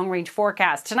that long-range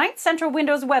forecast. Tonight's Central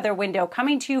Windows weather window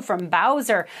coming to you from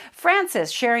Bowser.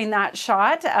 Francis sharing that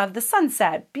shot of the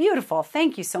sunset. Beautiful.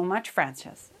 Thank you so much,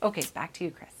 Francis. Okay, back to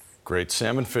you, Chris. Great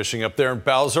salmon fishing up there in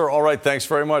Bowser. All right, thanks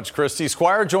very much, Christy.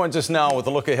 Squire joins us now with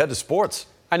a look ahead to sports.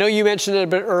 I know you mentioned it a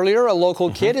bit earlier. A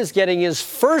local kid is getting his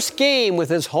first game with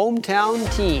his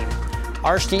hometown team.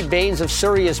 Arshdeep Baines of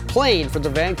Surrey is playing for the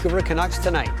Vancouver Canucks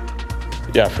tonight.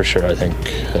 Yeah, for sure. I think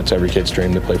that's every kid's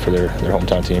dream to play for their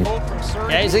hometown team.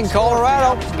 Yeah, he's in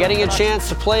Colorado, getting a chance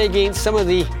to play against some of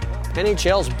the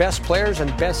NHL's best players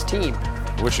and best team.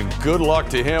 Wishing good luck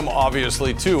to him,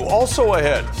 obviously, too. Also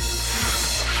ahead.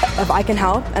 If I can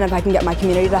help and if I can get my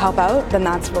community to help out, then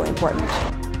that's really important.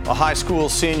 A high school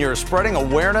senior spreading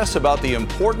awareness about the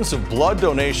importance of blood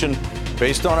donation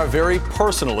based on a very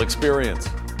personal experience.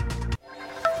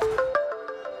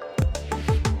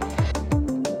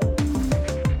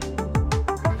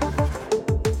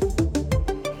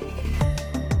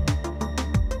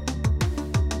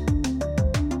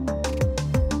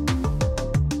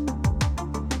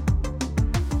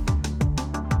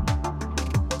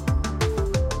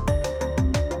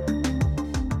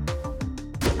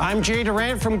 I'm Jay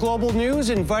Durant from Global News,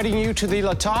 inviting you to the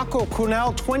Latako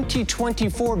Kunal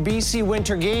 2024 BC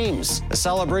Winter Games, a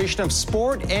celebration of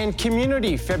sport and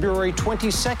community, February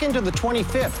 22nd to the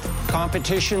 25th.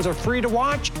 Competitions are free to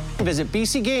watch. Visit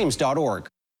bcgames.org.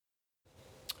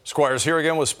 Squire's here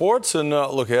again with sports, and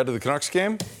look ahead to the Canucks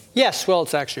game. Yes, well,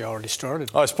 it's actually already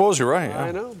started. I suppose you're right. Yeah.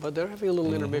 I know, but they're having a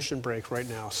little intermission break right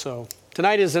now. So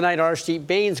tonight is the night Arshdeep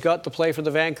Bains got to play for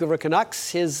the Vancouver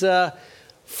Canucks, his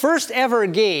first ever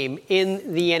game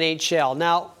in the NHL.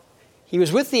 Now, he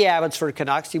was with the Abbotsford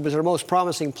Canucks. He was their most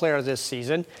promising player this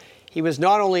season. He was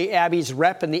not only Abby's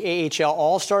rep in the AHL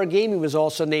All-Star game, he was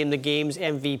also named the game's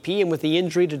MVP. And with the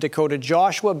injury to Dakota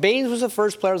Joshua, Bains was the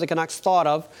first player the Canucks thought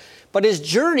of. But his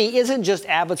journey isn't just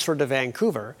Abbotsford to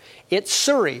Vancouver. It's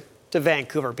Surrey to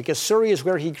Vancouver, because Surrey is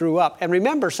where he grew up. And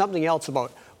remember something else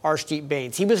about Arshdeep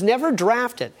Bains. He was never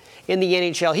drafted in the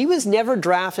NHL. He was never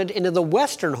drafted into the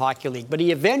Western Hockey League, but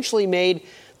he eventually made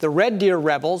the Red Deer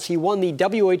Rebels. He won the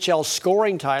WHL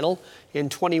scoring title in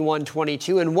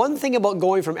 21-22. And one thing about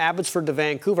going from Abbotsford to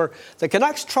Vancouver, the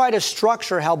Canucks try to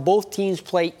structure how both teams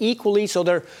play equally, so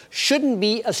there shouldn't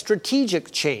be a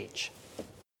strategic change.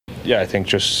 Yeah, I think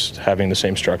just having the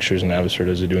same structures in Abbotsford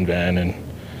as they do in Van, and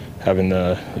having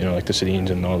the, like the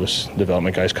Sedins and all this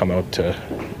development guys come out to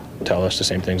tell us the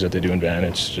same things that they do in Van.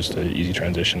 It's just an easy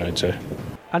transition, I'd say.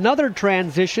 Another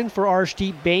transition for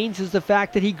Arshdeep Bains is the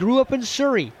fact that he grew up in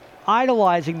Surrey,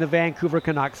 idolizing the Vancouver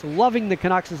Canucks, loving the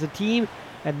Canucks as a team,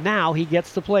 and now he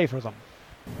gets to play for them.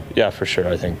 Yeah, for sure.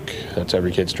 I think that's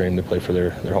every kid's dream to play for their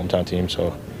hometown team.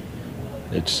 So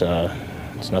it's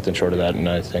nothing short of that, and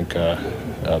I think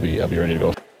I'll be ready to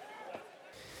go.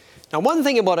 Now, one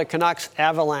thing about a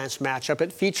Canucks-Avalanche matchup,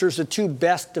 it features the two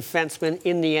best defensemen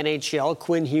in the NHL,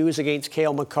 Quinn Hughes against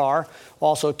Cale Makar,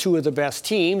 also two of the best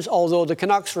teams, although the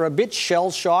Canucks are a bit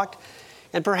shell-shocked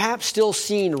and perhaps still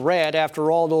seeing red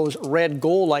after all those red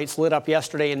goal lights lit up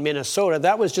yesterday in Minnesota.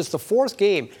 That was just the fourth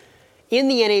game in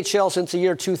the NHL since the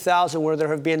year 2000 where there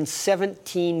have been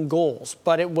 17 goals.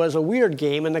 But it was a weird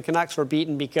game, and the Canucks were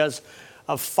beaten because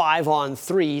of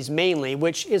 5-on-3s mainly,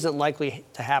 which isn't likely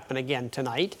to happen again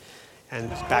tonight. And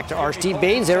back to Arshdeep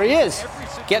Bains. There he is,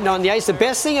 getting on the ice. The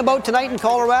best thing about tonight in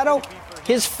Colorado,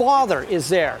 his father is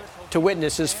there to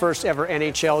witness his first ever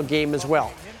NHL game as well.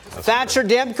 Thatcher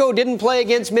Demko didn't play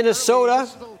against Minnesota,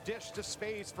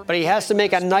 but he has to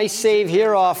make a nice save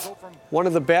here off one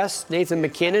of the best, Nathan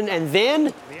McKinnon. And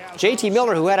then JT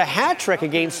Miller, who had a hat trick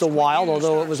against the Wild,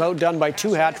 although it was outdone by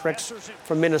two hat tricks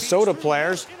from Minnesota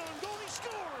players.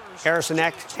 Harrison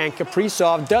Ek and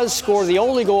Kaprizov does score the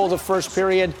only goal of the first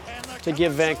period to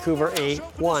give Vancouver a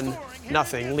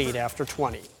 1-0 lead after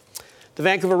 20. The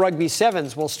Vancouver Rugby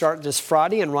Sevens will start this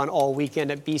Friday and run all weekend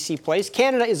at BC Place.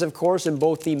 Canada is, of course, in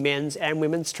both the men's and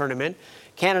women's tournament.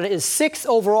 Canada is 6th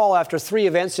overall after 3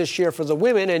 events this year for the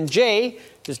women, and Jay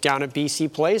is down at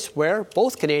BC Place, where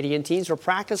both Canadian teams are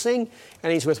practicing,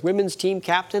 and he's with women's team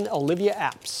captain Olivia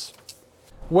Apps.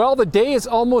 Well, the day is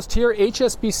almost here.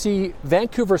 HSBC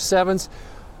Vancouver Sevens.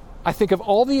 I think of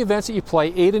all the events that you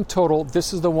play, 8 in total,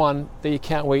 this is the one that you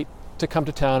can't wait to come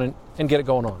to town and get it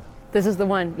going on. This is the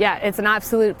one. Yeah, it's an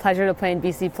absolute pleasure to play in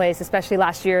BC Place, especially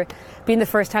last year. Being the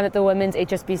first time that the women's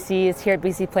HSBC is here at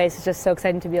BC Place, it's just so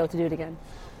exciting to be able to do it again.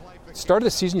 Start of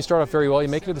the season, you start off very well. You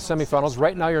make it to the semifinals.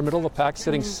 Right now, you're middle of the pack,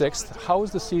 sitting 6th. How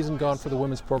has the season gone for the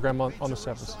women's program on the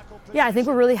Sevens? Yeah, I think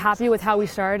we're really happy with how we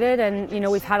started, and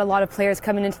we've had a lot of players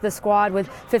coming into the squad, with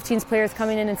 15s players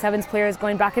coming in and 7s players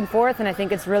going back and forth, and I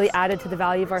think it's really added to the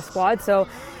value of our squad. So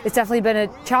it's definitely been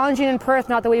a challenging in Perth,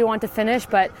 not the way we want to finish,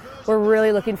 but we're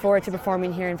really looking forward to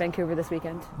performing here in Vancouver this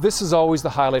weekend. This is always the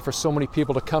highlight for so many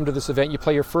people to come to this event. You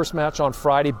play your first match on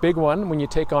Friday, big one when you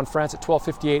take on France at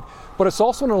 12:58, but it's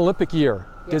also an Olympic year.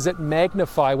 Yeah. Does it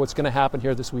magnify what's going to happen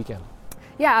here this weekend?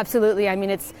 Yeah, absolutely. I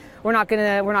mean, we're not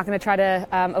gonna try to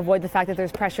avoid the fact that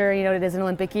there's pressure. It is an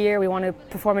Olympic year. We want to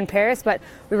perform in Paris, but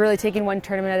we're really taking one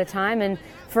tournament at a time. And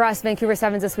for us, Vancouver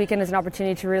Sevens this weekend is an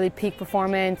opportunity to really peak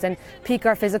performance and peak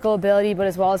our physical ability, but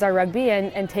as well as our rugby,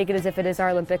 and take it as if it is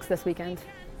our Olympics this weekend.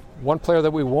 One player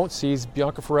that we won't see is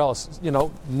Bianca Ferrelis.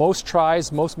 Most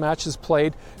tries, most matches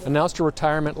played, announced her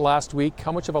retirement last week.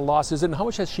 How much of a loss is it, and how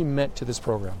much has she meant to this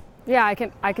program? Yeah,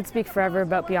 I could speak forever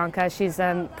about Bianca. She's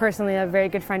personally a very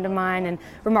good friend of mine and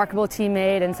remarkable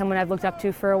teammate, and someone I've looked up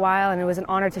to for a while, and it was an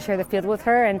honor to share the field with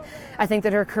her. And I think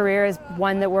that her career is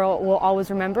one that we'll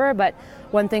always remember, but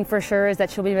one thing for sure is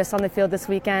that she'll be missed on the field this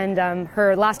weekend.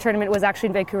 Her last tournament was actually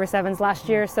in Vancouver Sevens last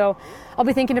year, so I'll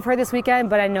be thinking of her this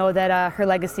weekend, but I know that her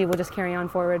legacy will just carry on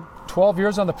forward. 12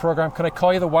 years on the program. Can I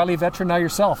call you the Wiley veteran now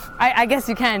yourself? I guess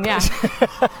you can, yeah.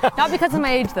 Not because of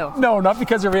my age, though. No, not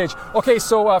because of your age. Okay,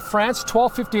 so France,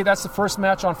 12:58. That's the first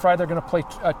match on Friday. They're going to play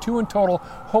 2 in total.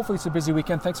 Hopefully it's a busy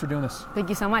weekend. Thanks for doing this. Thank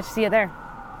you so much. See you there.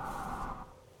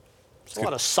 There's a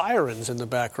lot of sirens in the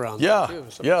background. Yeah, too,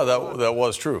 so that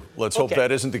was true. Let's hope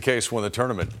that isn't the case when the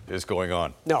tournament is going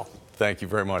on. No. Thank you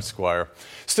very much, Squire.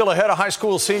 Still ahead, a high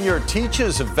school senior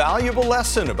teaches a valuable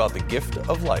lesson about the gift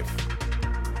of life.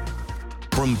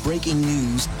 From breaking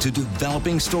news to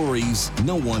developing stories,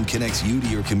 no one connects you to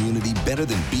your community better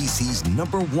than BC's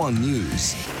 #1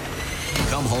 news.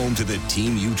 Come home to the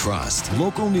team you trust.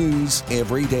 Local news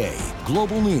every day.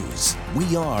 Global news.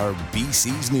 We are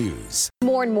BC's News.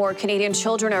 More and more Canadian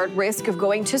children are at risk of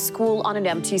going to school on an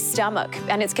empty stomach,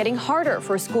 and it's getting harder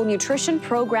for school nutrition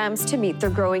programs to meet their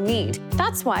growing need.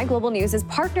 That's why Global News is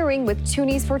partnering with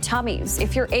Toonies for Tummies.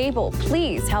 If you're able,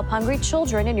 please help hungry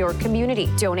children in your community.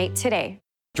 Donate today.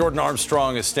 Jordan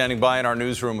Armstrong is standing by in our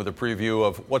newsroom with a preview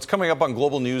of what's coming up on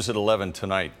Global News at 11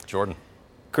 tonight. Jordan.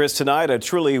 Chris, tonight a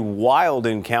truly wild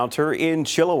encounter in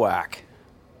Chilliwack.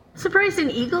 Surprised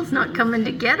an eagle's not coming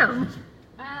to get him.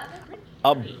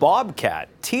 A bobcat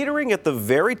teetering at the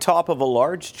very top of a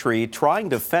large tree trying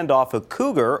to fend off a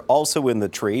cougar also in the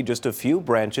tree just a few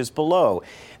branches below.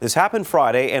 This happened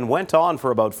Friday and went on for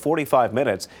about 45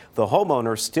 minutes. The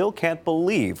homeowner still can't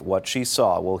believe what she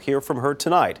saw. We'll hear from her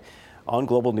tonight on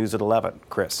Global News at 11.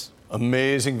 Chris.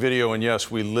 Amazing video, and yes,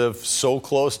 we live so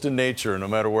close to nature no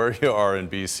matter where you are in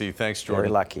BC. Thanks, Jordan.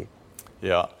 Very lucky.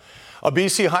 Yeah. A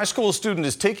BC high school student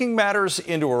is taking matters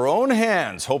into her own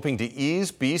hands, hoping to ease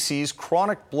BC's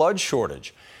chronic blood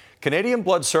shortage. Canadian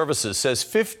Blood Services says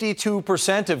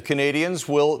 52% of Canadians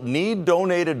will need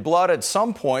donated blood at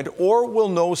some point or will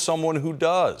know someone who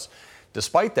does.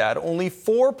 Despite that, only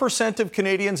 4% of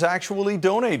Canadians actually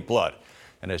donate blood.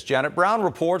 And as Janet Brown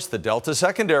reports, the Delta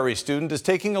Secondary student is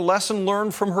taking a lesson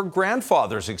learned from her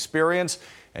grandfather's experience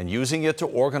and using it to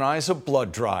organize a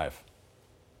blood drive.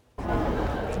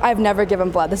 I've never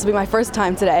given blood. This will be my first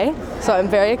time today, so I'm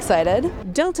very excited.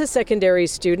 Delta Secondary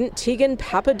student Tegan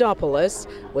Papadopoulos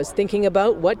was thinking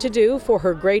about what to do for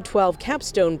her grade 12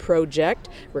 capstone project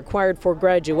required for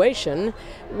graduation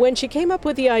when she came up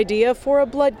with the idea for a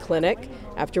blood clinic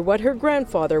after what her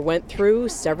grandfather went through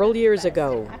several years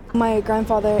ago. My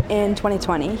grandfather in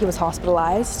 2020, he was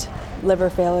hospitalized,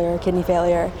 liver failure, kidney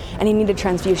failure, and he needed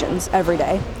transfusions every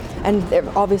day. And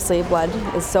obviously blood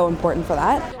is so important for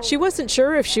that. She wasn't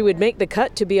sure if she would make the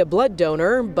cut to be a blood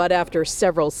donor, but after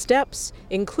several steps,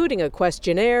 including a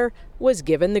questionnaire, was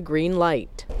given the green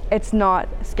light. It's not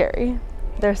scary.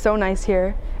 They're so nice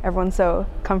here. Everyone's so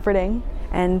comforting,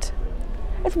 and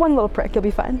it's one little prick, you'll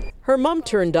be fine. Her mom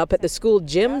turned up at the school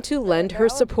gym to lend her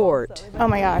support. Oh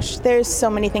my gosh, there's so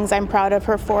many things I'm proud of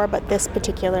her for, but this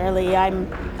particularly, I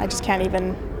just can't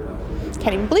even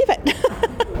believe it.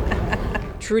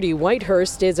 Trudy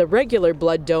Whitehurst is a regular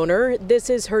blood donor. This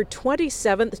is her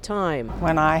 27th time.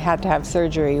 When I had to have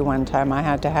surgery one time, I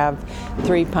had to have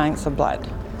 3 pints of blood.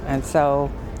 And so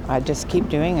I just keep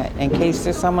doing it in case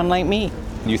there's someone like me.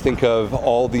 You think of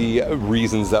all the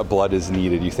reasons that blood is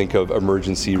needed. You think of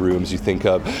emergency rooms. You think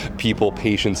of people,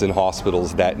 patients in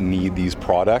hospitals that need these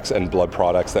products and blood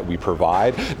products that we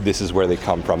provide. This is where they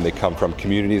come from. They come from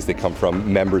communities. They come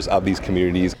from members of these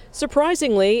communities.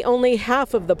 Surprisingly, only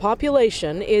half of the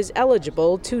population is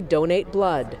eligible to donate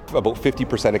blood. About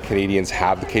 50% of Canadians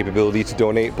have the capability to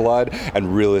donate blood,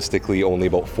 and realistically only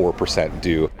about 4%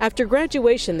 do. After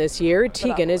graduation this year,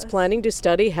 Tegan is planning to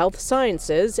study health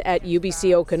sciences at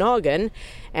UBC Okanagan.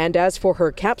 And as for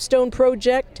her capstone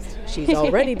project, she's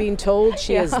already been told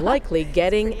she is likely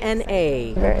getting an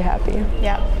A. Very happy.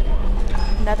 Yeah.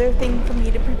 Another thing for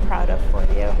me to be proud of for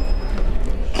you.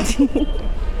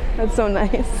 That's so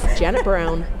nice. Janet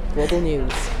Brown, Global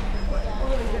News.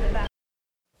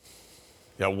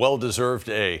 Yeah, well-deserved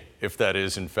A, if that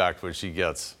is in fact what she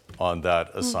gets on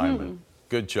that assignment.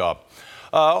 Good job.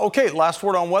 Okay, last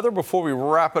word on weather before we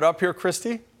wrap it up here,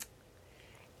 Christy.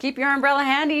 Keep your umbrella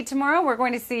handy tomorrow. We're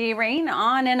going to see rain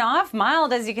on and off,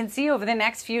 mild as you can see over the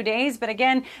next few days. But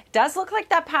again, it does look like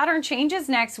that pattern changes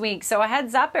next week. So a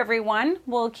heads up, everyone.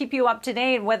 We'll keep you up to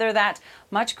date whether that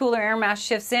much cooler air mass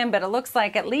shifts in. But it looks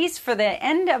like at least for the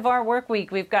end of our work week,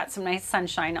 we've got some nice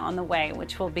sunshine on the way,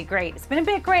 which will be great. It's been a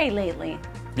bit gray lately.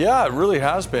 Yeah, it really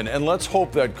has been. And let's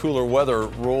hope that cooler weather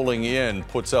rolling in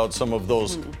puts out some of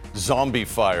those zombie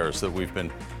fires that we've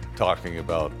been talking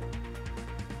about.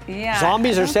 Yeah,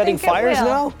 Zombies are setting fires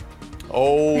now?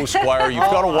 Oh, Squire, you've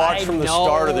got to watch from the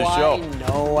start of the show.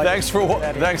 I know.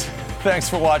 Thanks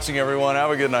for watching, everyone.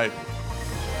 Have a good night.